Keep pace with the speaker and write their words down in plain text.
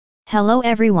Hello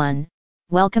everyone,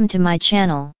 welcome to my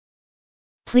channel.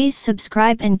 Please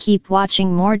subscribe and keep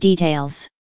watching more details.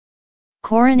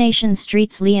 Coronation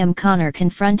Street's Liam Connor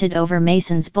confronted over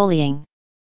Mason's bullying.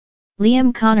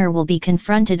 Liam Connor will be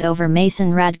confronted over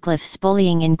Mason Radcliffe's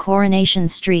bullying in Coronation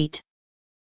Street.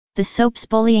 The soap's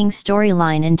bullying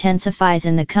storyline intensifies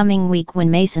in the coming week when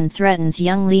Mason threatens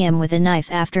young Liam with a knife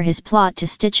after his plot to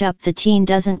stitch up the teen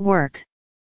doesn't work.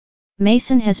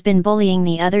 Mason has been bullying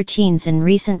the other teens in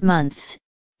recent months,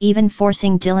 even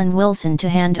forcing Dylan Wilson to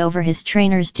hand over his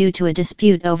trainers due to a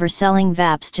dispute over selling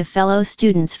vapes to fellow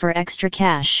students for extra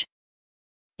cash.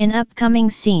 In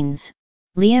upcoming scenes,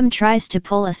 Liam tries to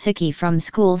pull a sickie from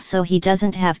school so he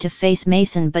doesn't have to face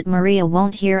Mason, but Maria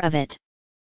won't hear of it.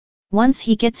 Once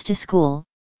he gets to school,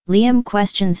 Liam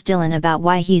questions Dylan about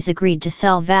why he's agreed to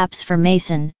sell vapes for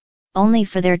Mason, only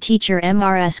for their teacher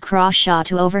Mrs. Crawshaw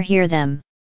to overhear them.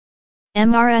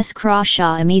 Mrs.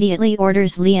 Crawshaw immediately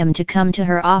orders Liam to come to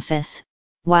her office,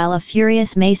 while a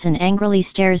furious Mason angrily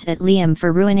stares at Liam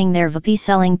for ruining their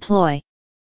vape-selling ploy.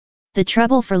 The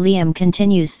trouble for Liam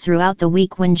continues throughout the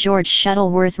week when George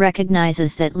Shuttleworth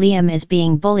recognizes that Liam is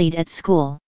being bullied at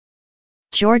school.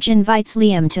 George invites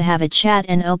Liam to have a chat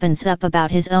and opens up about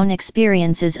his own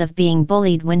experiences of being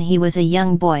bullied when he was a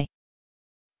young boy.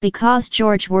 Because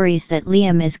George worries that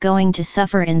Liam is going to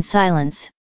suffer in silence,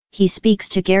 he speaks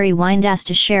to Gary Windass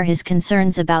to share his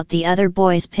concerns about the other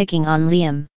boys picking on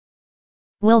Liam.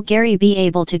 Will Gary be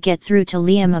able to get through to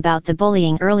Liam about the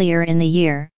bullying? Earlier in the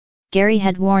year, Gary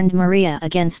had warned Maria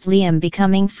against Liam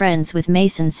becoming friends with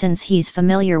Mason since he's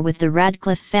familiar with the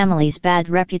Radcliffe family's bad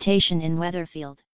reputation in Weatherfield.